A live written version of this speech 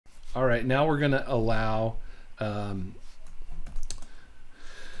All right, now we're going to allow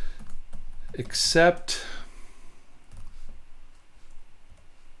accept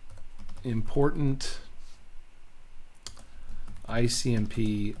important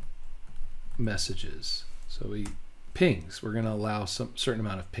ICMP messages. So pings, we're going to allow some certain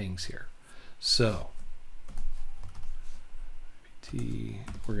amount of pings here. So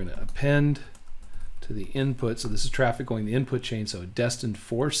we're going to append to the input. So this is traffic going the input chain, so destined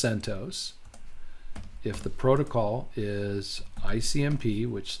for CentOS. If the protocol is ICMP,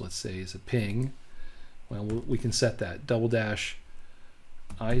 which let's say is a ping, well, we can set that --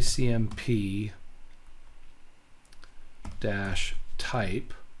 ICMP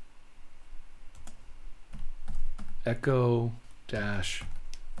 -type echo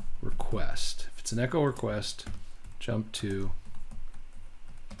 -request. If it's an echo request, jump to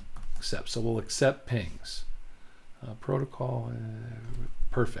accept. So we'll accept pings. Protocol,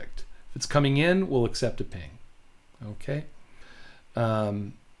 perfect. If it's coming in, we'll accept a ping. Okay. That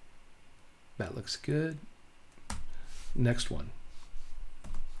looks good. Next one.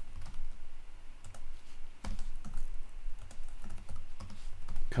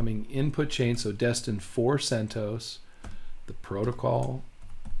 Coming input chain, so destined for CentOS, the protocol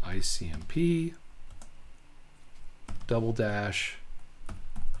ICMP --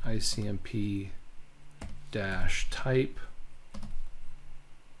 ICMP -type,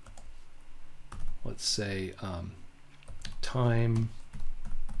 let's say time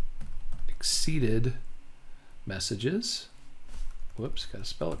exceeded messages. Whoops, got to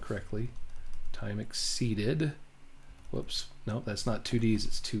spell it correctly. Time exceeded. Whoops, no, that's not 2 D's,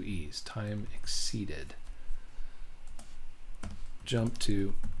 it's 2 E's. Time exceeded. Jump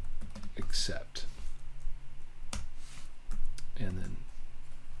to accept. And then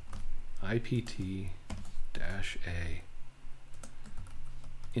IPT-A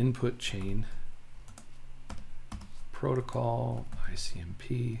input chain protocol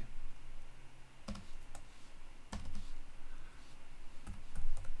ICMP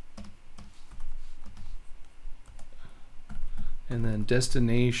and then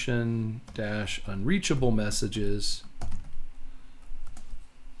destination - unreachable messages,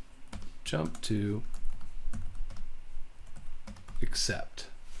 jump to accept.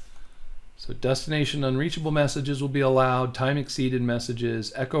 So destination unreachable messages will be allowed, time exceeded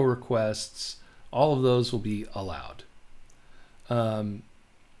messages, echo requests, all of those will be allowed.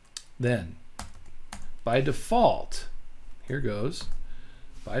 Then by default, here goes,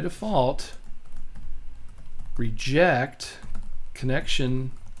 by default, reject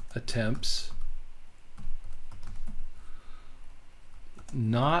connection attempts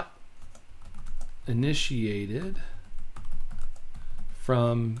not initiated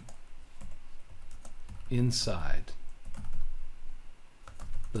from inside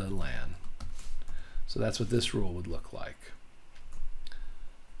the LAN. So that's what this rule would look like.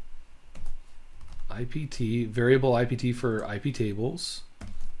 IPT, variable IPT for iptables.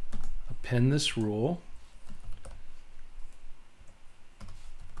 Append this rule.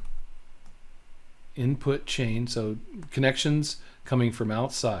 Input chain, so connections coming from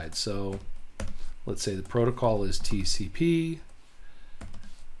outside. So let's say the protocol is TCP,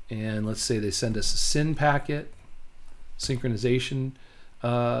 and let's say they send us a SYN packet, synchronization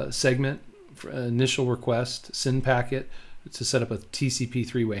segment, for initial request, SYN packet to set up a TCP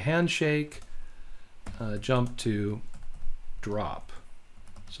three-way handshake, jump to drop.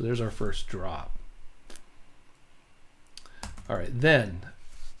 So there's our first drop. All right, then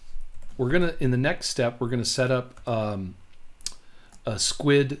we're gonna, in the next step, we're gonna set up a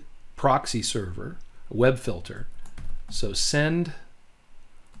Squid proxy server, a web filter. So send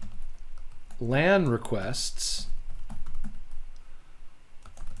LAN requests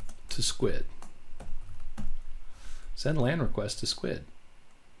to Squid. Send LAN requests to Squid.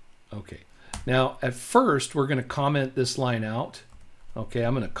 Okay. Now, at first, we're going to comment this line out. Okay,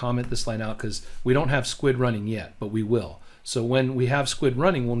 I'm going to comment this line out because we don't have Squid running yet, but we will. So when we have Squid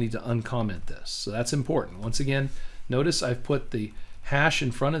running, we'll need to uncomment this. So that's important. Once again, notice I've put the hash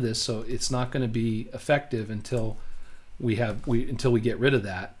in front of this, so it's not going to be effective until we get rid of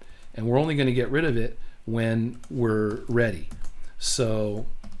that. And we're only going to get rid of it when we're ready. So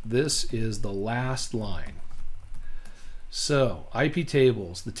this is the last line. So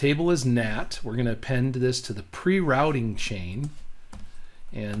iptables, the table is NAT. We're going to append this to the pre-routing chain,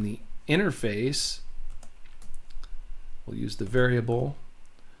 and the interface, we'll use the variable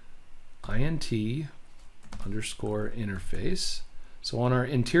int underscore interface. So on our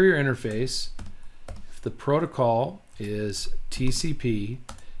interior interface, if the protocol is TCP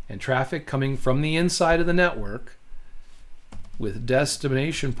and traffic coming from the inside of the network, with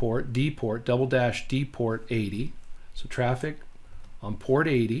destination port, D port, /D port 80. So traffic on port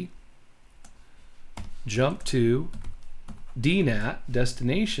 80, jump to DNAT,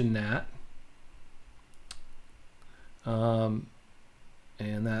 destination NAT, and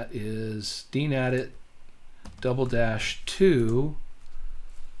that is DNAT it /2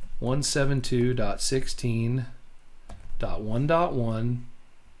 172.16.1.1,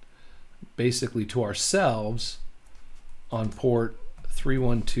 basically to ourselves on port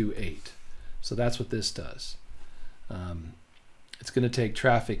 3128. So that's what this does. It's going to take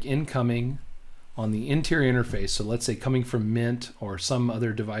traffic incoming on the interior interface. So let's say coming from Mint or some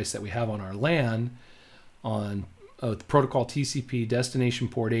other device that we have on our LAN on the protocol TCP destination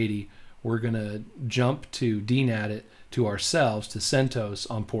port 80. We're going to jump to DNAT it to ourselves to CentOS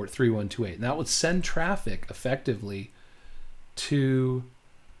on port 3128. And that would send traffic effectively to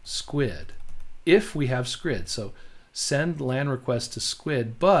Squid if we have Squid. So send LAN request to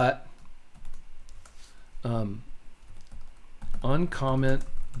Squid, but uncomment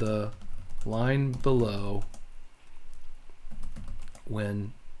the line below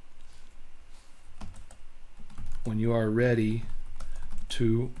when you are ready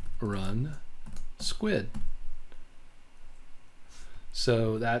to run Squid.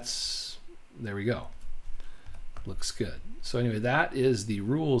 So there we go. Looks good. So anyway, that is the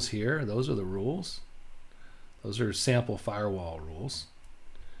rules here. Those are the rules. Those are sample firewall rules.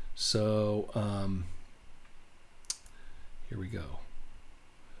 So here we go.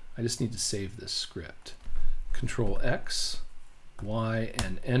 I just need to save this script. Control X, Y,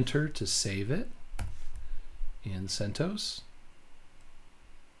 and enter to save it in CentOS.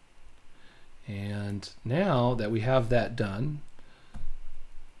 And now that we have that done,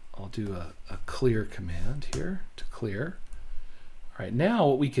 I'll do a clear command here to clear. All right, now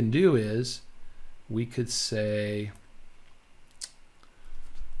what we can do is we could say,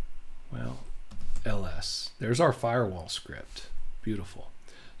 well, ls. There's our firewall script. Beautiful.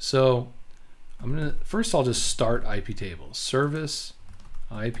 So first I'll just start iptables. Service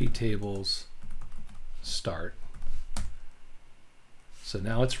iptables start. So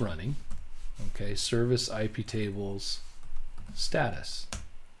now it's running. Okay, service iptables status.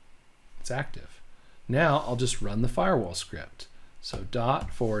 It's active. Now I'll just run the firewall script. So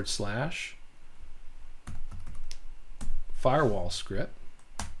 ./firewall script,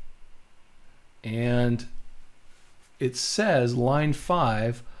 and it says line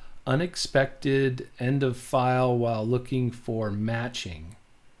 5, unexpected end of file while looking for matching.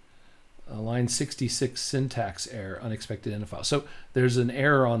 Line 66 syntax error, unexpected end of file. So there's an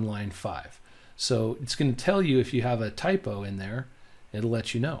error on line 5. So it's going to tell you if you have a typo in there, it'll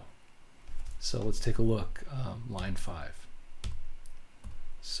let you know. So let's take a look, line 5.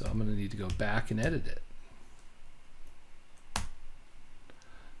 So I'm going to need to go back and edit it.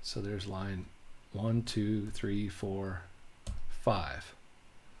 So there's line 1, 2, 3, 4, 5.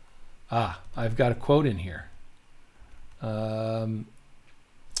 I've got a quote in here.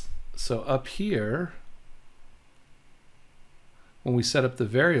 So up here, when we set up the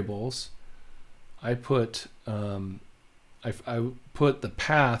variables, I put I put the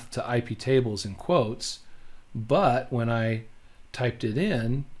path to iptables in quotes, but when I typed it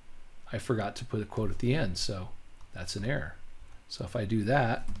in, I forgot to put a quote at the end, so that's an error. So if I do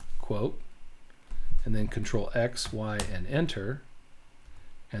that, quote, and then Control X, Y, and enter,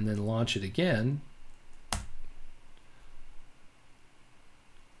 and then launch it again,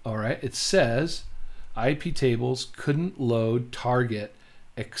 all right, it says iptables couldn't load target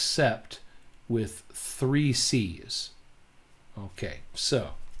except with 3 C's. Okay,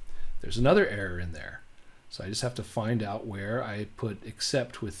 so there's another error in there. So I just have to find out where I put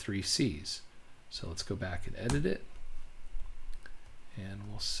except with 3 C's. So let's go back and edit it. And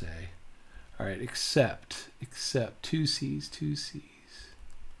we'll say, all right, except 2 C's, 2 C's.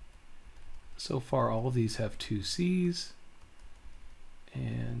 So far, all of these have 2 C's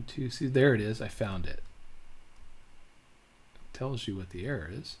and 2 C's. There it is. I found it. It tells you what the error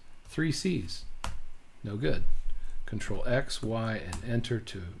is. 3 C's. No good. Control X, Y, and enter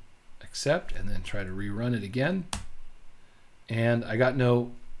to accept, and then try to rerun it again. And I got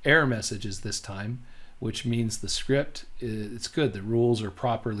no error messages this time, which means the script, it's good. The rules are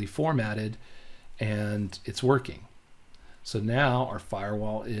properly formatted and it's working. So now our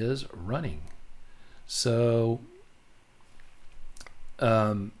firewall is running. So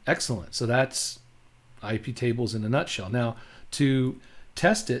excellent. So that's iptables in a nutshell. Now to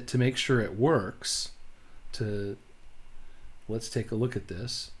test it to make sure it works, let's take a look at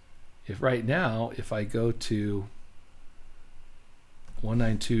this. If right now, if I go to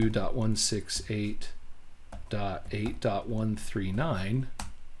 192.168 .8.139,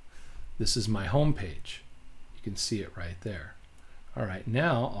 this is my home page. You can see it right there. All right,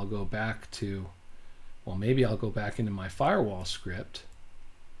 now I'll go back to, well, maybe I'll go back into my firewall script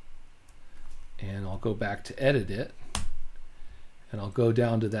and I'll go back to edit it, and I'll go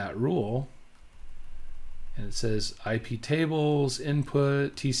down to that rule, and it says iptables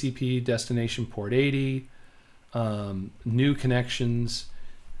input TCP destination port 80, new connections.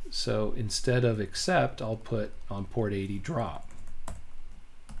 So instead of accept, I'll put on port 80 drop.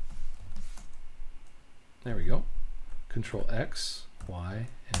 There we go. Control X, Y,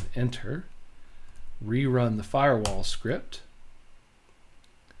 and enter. Rerun the firewall script.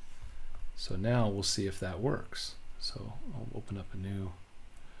 So now we'll see if that works. So I'll open up a new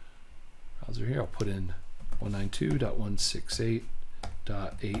browser here. I'll put in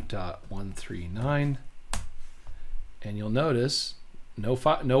 192.168.8.139, and you'll notice no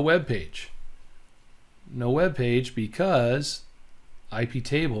web page. No web page because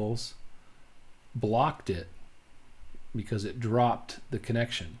iptables blocked it because it dropped the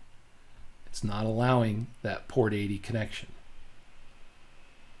connection. It's not allowing that port 80 connection.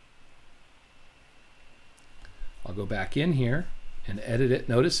 I'll go back in here and edit it.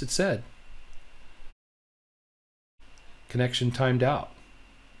 Notice it said connection timed out.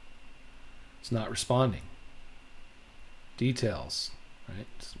 It's not responding. Details, right?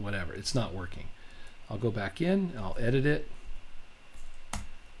 Whatever, it's not working. I'll go back in, I'll edit it.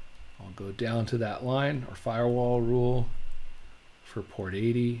 I'll go down to that line or firewall rule for port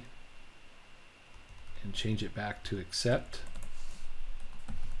 80 and change it back to accept.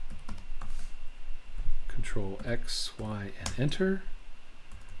 Control X, Y, and enter.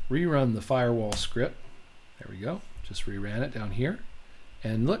 Rerun the firewall script. There we go. Just reran it down here.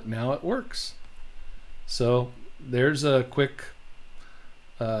 And look, now it works. So there's a quick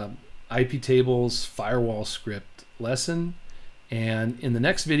iptables firewall script lesson. And in the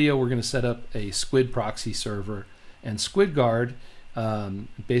next video, we're going to set up a Squid proxy server. And Squid Guard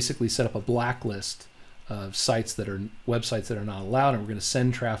basically set up a blacklist of sites that are websites that are not allowed. And we're going to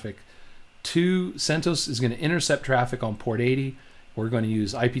send traffic to CentOS is going to intercept traffic on port 80. We're going to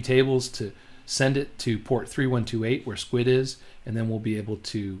use iptables to send it to port 3128 where Squid is, and then we'll be able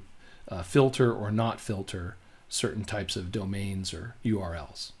to filter or not filter certain types of domains or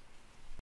URLs.